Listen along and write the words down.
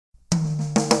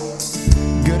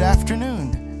Good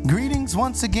afternoon. Greetings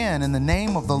once again in the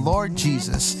name of the Lord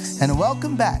Jesus, and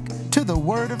welcome back to the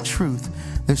Word of Truth,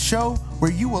 the show where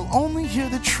you will only hear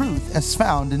the truth as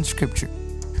found in Scripture.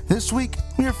 This week,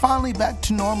 we are finally back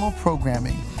to normal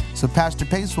programming, so Pastor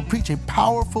Pace will preach a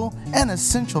powerful and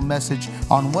essential message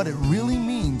on what it really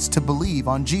means to believe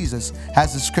on Jesus,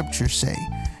 as the Scriptures say.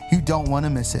 You don't want to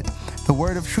miss it. The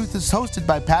Word of Truth is hosted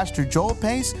by Pastor Joel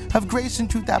Pace of Grace and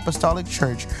Truth Apostolic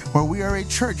Church, where we are a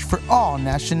church for all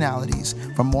nationalities.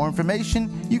 For more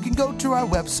information, you can go to our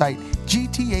website,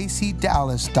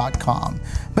 gtacdallas.com.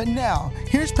 But now,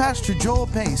 here's Pastor Joel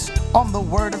Pace on the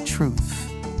Word of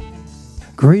Truth.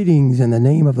 Greetings in the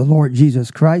name of the Lord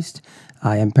Jesus Christ.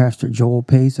 I am Pastor Joel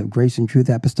Pace of Grace and Truth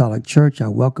Apostolic Church. I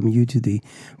welcome you to the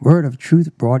Word of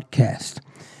Truth broadcast.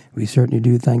 We certainly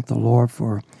do thank the Lord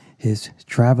for His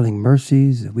traveling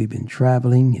mercies. We've been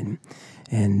traveling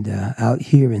and out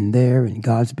here and there, and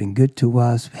God's been good to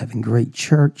us, having great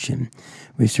church, and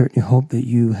we certainly hope that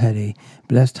you had a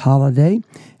blessed holiday,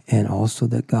 and also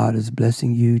that God is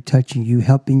blessing you, touching you,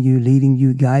 helping you, leading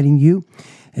you, guiding you,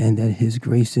 and that His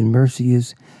grace and mercy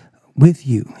is with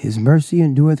you. His mercy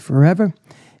endureth forever,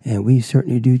 and we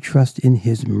certainly do trust in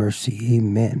His mercy.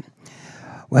 Amen.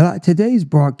 Well, today's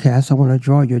broadcast, I want to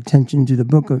draw your attention to the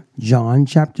book of John,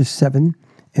 chapter 7,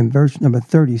 and verse number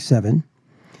 37.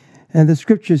 And the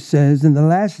scripture says, "In the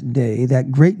last day, that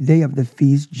great day of the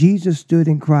feast, Jesus stood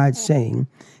and cried, saying,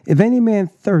 If any man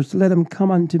thirst, let him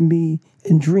come unto me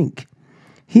and drink.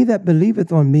 He that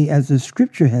believeth on me, as the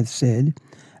scripture hath said,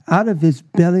 out of his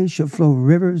belly shall flow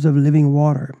rivers of living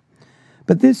water.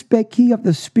 But this spake he of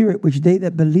the Spirit, which they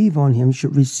that believe on him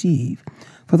should receive.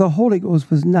 For the Holy Ghost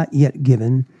was not yet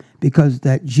given, because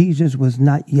that Jesus was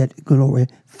not yet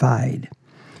glorified."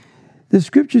 The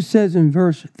scripture says in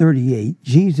verse 38,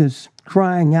 Jesus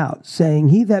crying out, saying,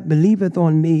 "He that believeth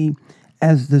on me,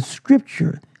 as the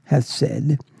scripture hath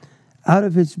said, out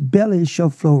of his belly shall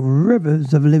flow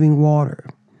rivers of living water."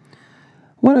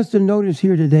 I want us to notice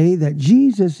here today that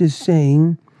Jesus is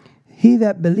saying, "He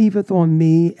that believeth on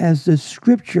me, as the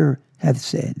scripture hath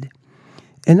said."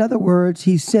 In other words,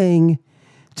 he's saying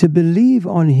to believe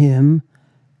on him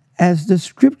as the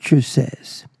scripture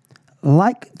says,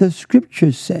 like the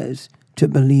scripture says to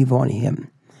believe on him.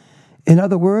 In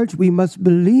other words, we must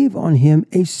believe on him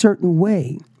a certain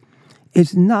way.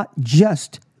 It's not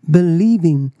just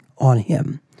believing on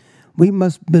him. We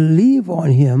must believe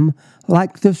on him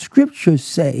like the scriptures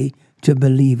say to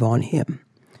believe on him.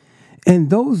 And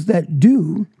those that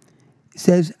do,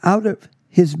 says, out of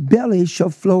his belly shall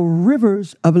flow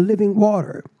rivers of living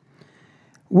water.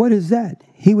 What is that?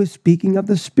 He was speaking of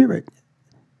the Spirit,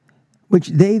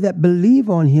 which they that believe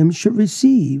on him should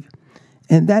receive,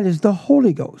 and that is the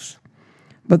Holy Ghost.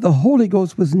 But the Holy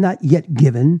Ghost was not yet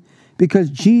given because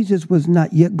Jesus was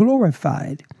not yet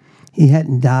glorified. He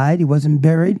hadn't died, he wasn't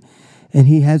buried, and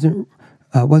he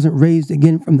wasn't raised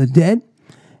again from the dead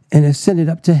and ascended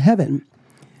up to heaven.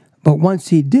 But once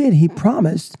he did, he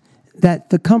promised that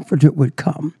the Comforter would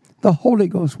come, the Holy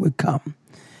Ghost would come.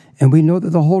 And we know that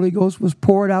the Holy Ghost was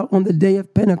poured out on the day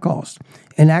of Pentecost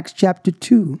in Acts chapter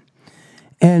 2.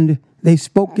 And they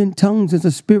spoke in tongues as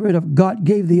the Spirit of God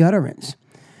gave the utterance.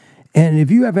 And if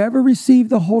you have ever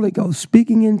received the Holy Ghost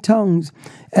speaking in tongues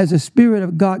as the Spirit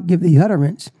of God gave the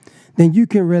utterance, then you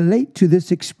can relate to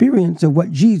this experience of what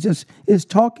Jesus is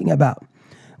talking about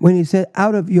when he said,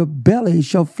 out of your belly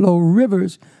shall flow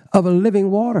rivers of a living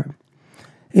water.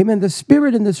 Amen. The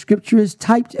Spirit in the scripture is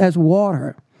typed as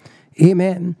water.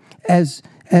 Amen. As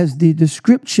the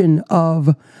description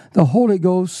of the Holy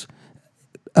Ghost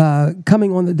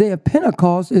coming on the day of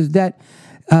Pentecost is that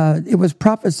it was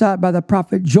prophesied by the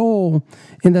prophet Joel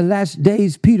in the last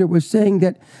days. Peter was saying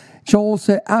that Joel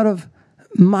said, out of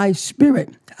my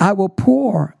spirit, I will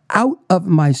pour out of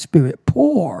my spirit,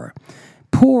 pour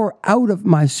out of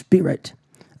my spirit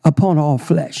upon all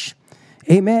flesh.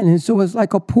 Amen. And so it's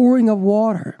like a pouring of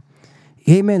water.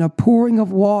 Amen. A pouring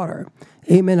of water.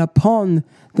 Amen. Upon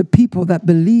the people that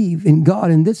believe in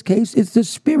God. In this case, it's the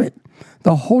Spirit,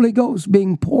 the Holy Ghost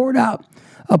being poured out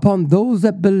upon those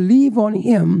that believe on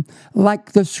him,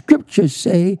 like the scriptures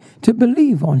say to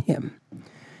believe on him.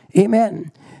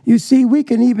 Amen. You see, we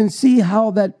can even see how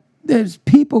that there's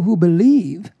people who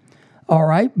believe, all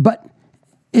right, but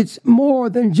it's more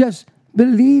than just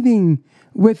believing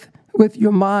with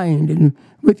your mind and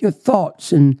with your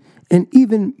thoughts and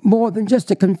even more than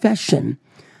just a confession.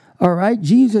 All right,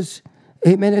 Jesus,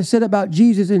 amen, it said about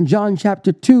Jesus in John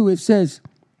chapter 2, it says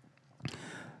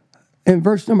in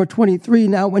verse number 23,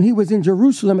 now when he was in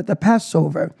Jerusalem at the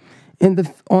Passover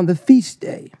on the feast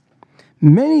day,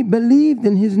 many believed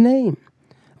in his name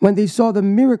when they saw the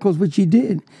miracles which he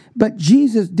did. But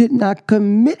Jesus did not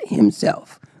commit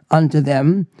himself unto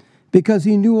them, because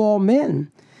he knew all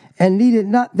men, and needed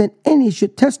not that any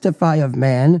should testify of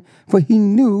man, for he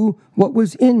knew what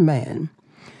was in man.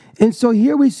 And so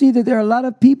here we see that there are a lot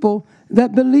of people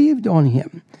that believed on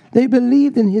him. They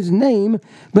believed in his name,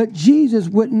 but Jesus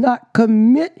would not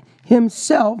commit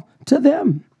himself to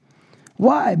them.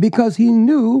 Why? Because he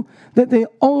knew that they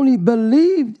only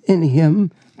believed in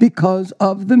him because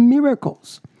of the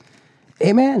miracles.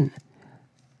 Amen.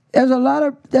 There's a lot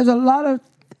of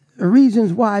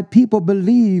reasons why people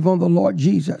believe on the Lord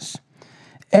Jesus.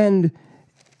 And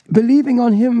believing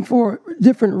on him for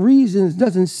different reasons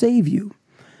doesn't save you.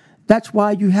 That's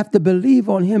why you have to believe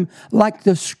on him like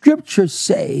the scriptures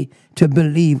say to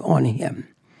believe on him.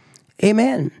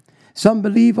 Amen. Some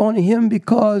believe on him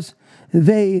because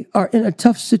they are in a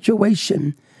tough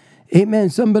situation. Amen.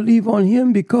 Some believe on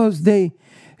him because they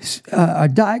are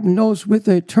diagnosed with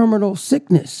a terminal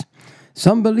sickness.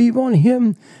 Some believe on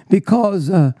him because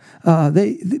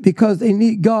they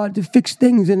need God to fix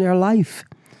things in their life.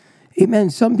 Amen.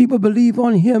 Some people believe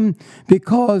on him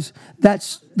because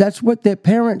that's what their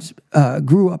parents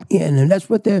grew up in, and that's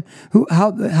what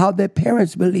how their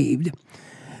parents believed.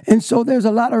 And so there's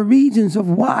a lot of reasons of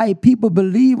why people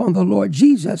believe on the Lord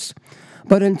Jesus.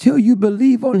 But until you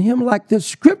believe on him like the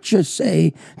scriptures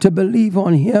say to believe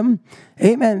on him,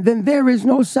 amen, then there is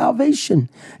no salvation.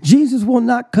 Jesus will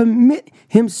not commit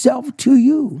himself to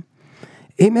you.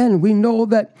 Amen. We know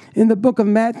that in the book of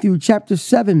Matthew, chapter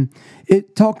 7,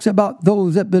 it talks about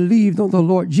those that believed on the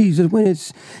Lord Jesus. When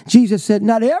Jesus said,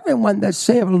 not everyone that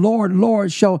saith, Lord,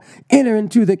 Lord, shall enter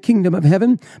into the kingdom of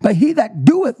heaven, but he that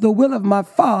doeth the will of my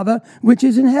Father, which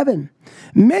is in heaven.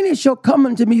 Many shall come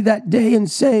unto me that day and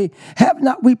say, have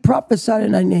not we prophesied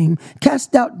in thy name,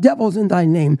 cast out devils in thy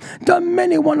name, done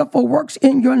many wonderful works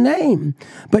in your name?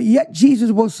 But yet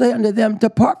Jesus will say unto them,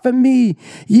 depart from me,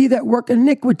 ye that work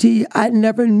iniquity, I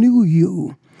never knew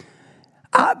you.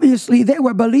 Obviously, they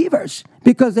were believers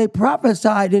because they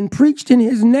prophesied and preached in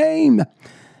his name,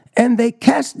 and they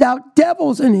cast out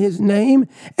devils in his name,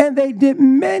 and they did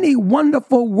many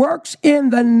wonderful works in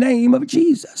the name of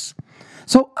Jesus.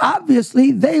 So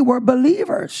obviously, they were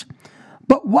believers.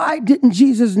 But why didn't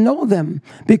Jesus know them?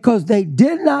 Because they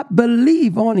did not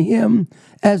believe on him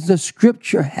as the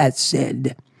scripture had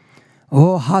said.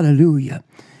 Oh, hallelujah.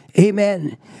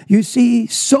 Amen. You see,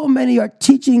 so many are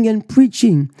teaching and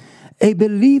preaching a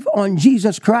belief on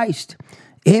Jesus Christ.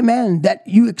 Amen. That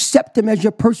you accept him as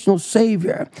your personal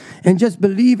Savior and just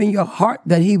believe in your heart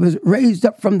that he was raised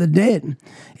up from the dead.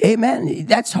 Amen.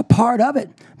 That's a part of it,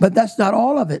 but that's not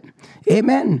all of it.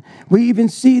 Amen. We even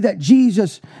see that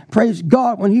Jesus, praise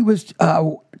God, when he was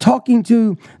talking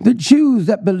to the Jews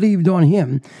that believed on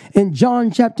him. In John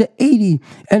chapter 80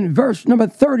 and verse number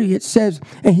 30, it says,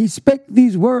 and he spake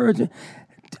these words,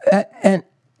 and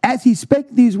as he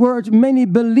spake these words, many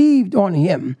believed on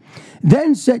him.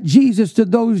 Then said Jesus to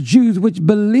those Jews which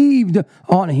believed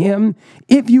on him,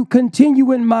 if you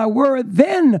continue in my word,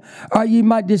 then are ye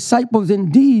my disciples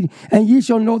indeed, and ye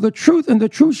shall know the truth, and the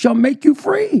truth shall make you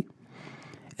free.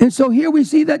 And so here we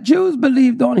see that Jews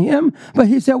believed on him, but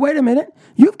he said, wait a minute,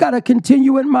 you've got to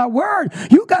continue in my word.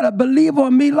 You've got to believe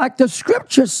on me like the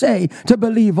scriptures say to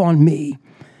believe on me.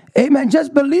 Amen.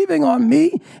 Just believing on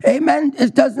me, amen,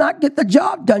 it does not get the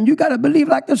job done. You got to believe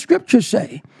like the scriptures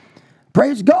say.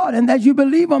 Praise God. And as you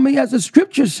believe on me as the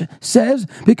scriptures says,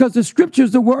 because the scripture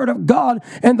is the word of God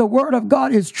and the word of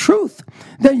God is truth,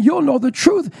 then you'll know the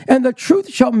truth and the truth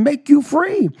shall make you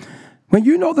free. When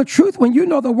you know the truth, when you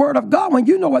know the word of God, when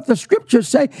you know what the scriptures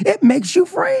say, it makes you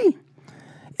free.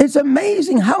 It's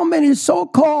amazing how many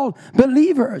so-called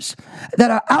believers that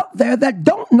are out there that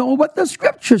don't know what the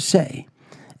scriptures say.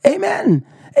 Amen.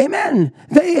 Amen.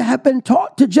 They have been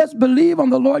taught to just believe on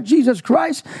the Lord Jesus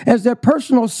Christ as their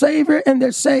personal Savior, and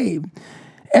they're saved.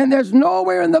 And there's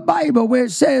nowhere in the Bible where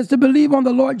it says to believe on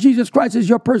the Lord Jesus Christ as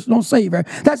your personal Savior.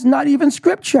 That's not even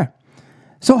scripture.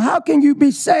 So how can you be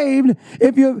saved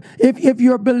if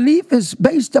your belief is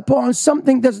based upon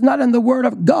something that's not in the Word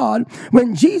of God,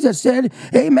 when Jesus said,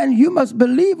 amen, you must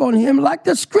believe on him like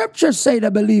the scriptures say to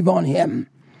believe on him.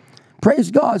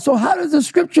 Praise God. So how does the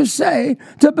scripture say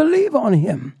to believe on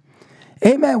him?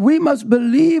 Amen. We must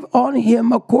believe on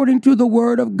him according to the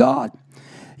word of God.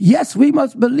 Yes, we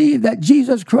must believe that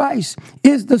Jesus Christ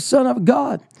is the Son of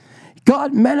God.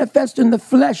 God manifest in the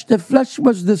flesh. The flesh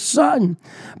was the Son,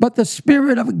 but the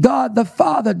Spirit of God, the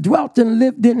Father, dwelt and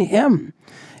lived in him.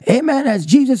 Amen. As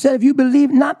Jesus said, if you believe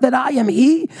not that I am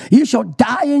he, you shall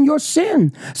die in your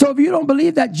sin. So if you don't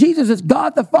believe that Jesus is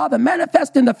God the Father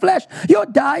manifest in the flesh, you'll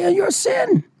die in your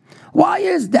sin. Why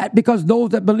is that? Because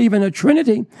those that believe in the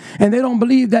Trinity and they don't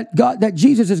believe that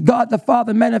Jesus is God the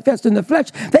Father manifest in the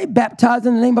flesh, they baptize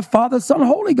in the name of Father, Son,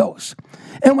 Holy Ghost.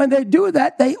 And when they do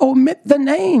that, they omit the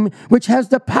name which has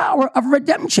the power of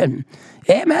redemption.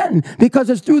 Amen.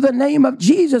 Because it's through the name of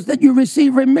Jesus that you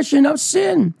receive remission of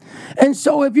sin. And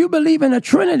so if you believe in a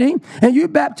Trinity and you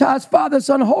baptize Father,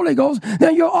 Son, Holy Ghost,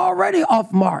 then you're already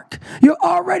off mark. You're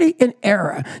already in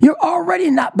error. You're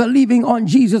already not believing on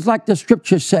Jesus like the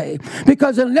scriptures say.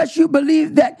 Because unless you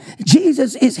believe that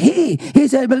Jesus is He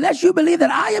said, unless you believe that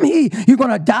I am He, you're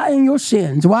going to die in your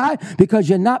sins. Why? Because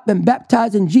you've not been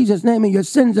baptized in Jesus' name and your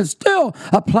sins are still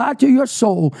applied to your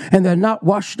soul and they're not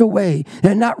washed away.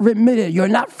 They're not remitted. You're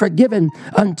not forgiven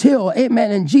until,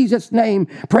 amen, in Jesus' name,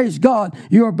 praise God,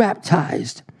 you're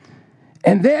baptized.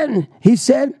 And then he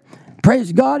said,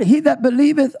 praise God, he that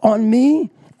believeth on me,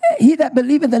 he that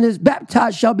believeth and is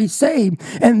baptized shall be saved,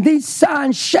 and these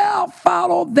signs shall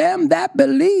follow them that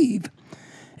believe.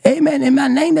 Amen. In my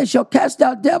name they shall cast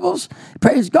out devils.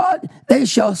 Praise God. They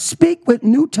shall speak with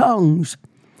new tongues.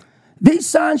 These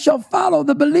signs shall follow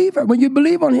the believer. When you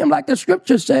believe on him, like the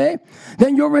scriptures say,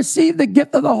 then you'll receive the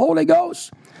gift of the Holy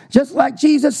Ghost. Just like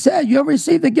Jesus said, you'll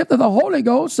receive the gift of the Holy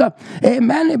Ghost.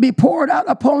 Amen. It be poured out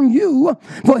upon you.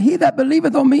 For he that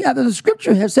believeth on me, as the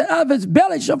scripture has said, out of his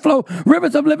belly shall flow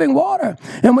rivers of living water.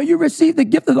 And when you receive the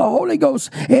gift of the Holy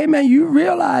Ghost, amen, you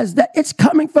realize that it's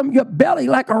coming from your belly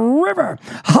like a river.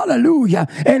 Hallelujah.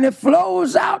 And it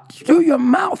flows out through your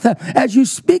mouth as you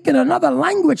speak in another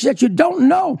language that you don't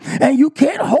know. And you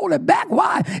can't hold it back.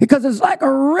 Why? Because it's like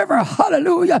a river.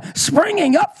 Hallelujah.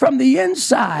 Springing up from the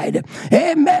inside.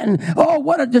 Amen. Oh,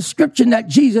 what a description that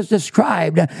Jesus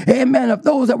described. Amen. Of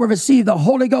those that will receive the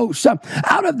Holy Ghost.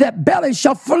 Out of their belly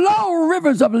shall flow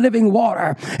rivers of living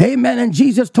water. Amen. And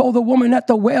Jesus told the woman at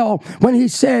the well when he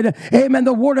said, amen,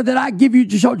 the water that I give you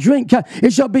shall drink.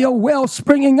 It shall be a well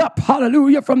springing up.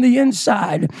 Hallelujah. From the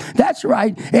inside. That's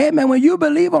right. Amen. When you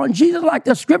believe on Jesus, like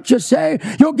the scriptures say,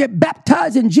 you'll get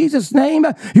baptized in Jesus' name.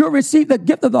 You'll receive the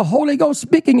gift of the Holy Ghost,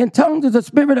 speaking in tongues as the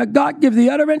Spirit of God gives the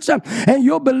utterance. And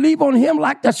you'll believe on him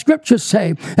like the scriptures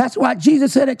say. That's why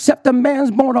Jesus said, except a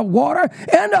man's born of water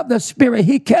and of the Spirit,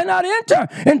 he cannot enter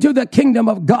into the kingdom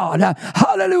of God.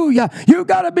 Hallelujah. You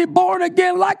got to be born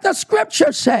again like the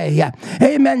scriptures say.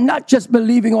 Amen. Not just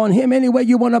believing on him any way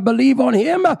you want to believe on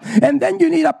him. And then you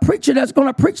need a preacher that's going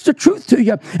to preach the truth to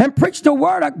you and preach the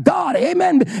word of God.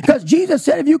 Amen. Because Jesus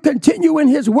said, if you continue in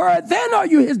his word, then are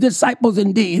you his disciples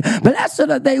indeed. Blessed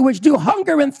are they which do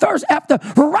hunger and thirst after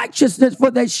righteousness,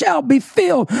 for they shall be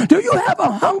filled. Do you have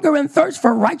a hunger and thirst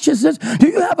for righteousness? Do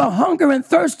you have a hunger and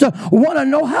thirst to want to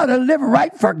know how to live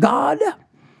right for God?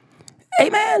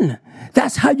 Amen.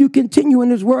 That's how you continue in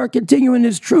his word, continue in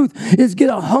his truth, is get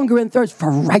a hunger and thirst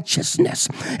for righteousness.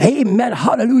 Amen.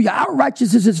 Hallelujah. Our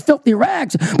righteousness is filthy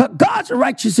rags, but God's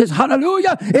righteousness,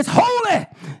 hallelujah, is holy.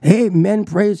 Amen.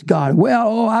 Praise God.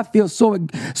 Well, I feel so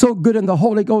good in the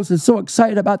Holy Ghost and so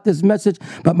excited about this message,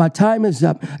 but my time is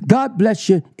up. God bless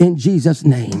you in Jesus'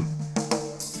 name.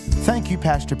 Thank you,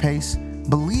 Pastor Pace.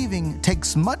 Believing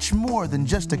takes much more than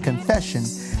just a confession.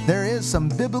 There is some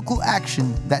biblical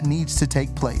action that needs to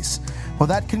take place. Well,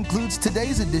 that concludes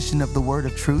today's edition of the Word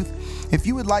of Truth. If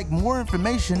you would like more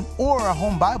information or a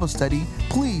home Bible study,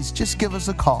 please just give us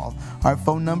a call. Our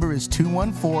phone number is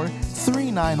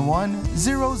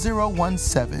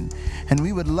 214-391-0017. And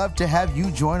we would love to have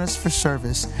you join us for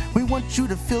service. We want you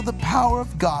to feel the power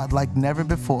of God like never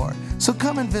before. So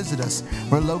come and visit us.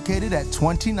 We're located at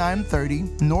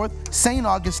 2930 North St.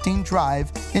 Augustine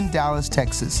Drive in Dallas,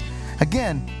 Texas.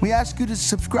 Again, we ask you to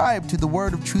subscribe to the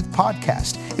Word of Truth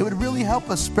podcast. It would really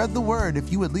help us spread the word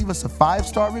if you would leave us a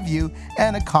 5-star review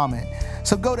and a comment.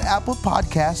 So go to Apple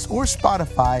Podcasts or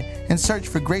Spotify and search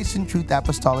for Grace and Truth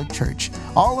Apostolic Church.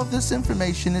 All of this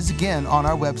information is again on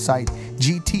our website,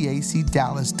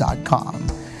 gtacdallas.com.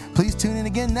 Please tune in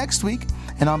again next week.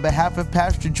 And on behalf of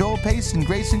Pastor Joel Pace and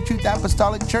Grace and Truth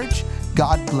Apostolic Church,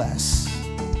 God bless.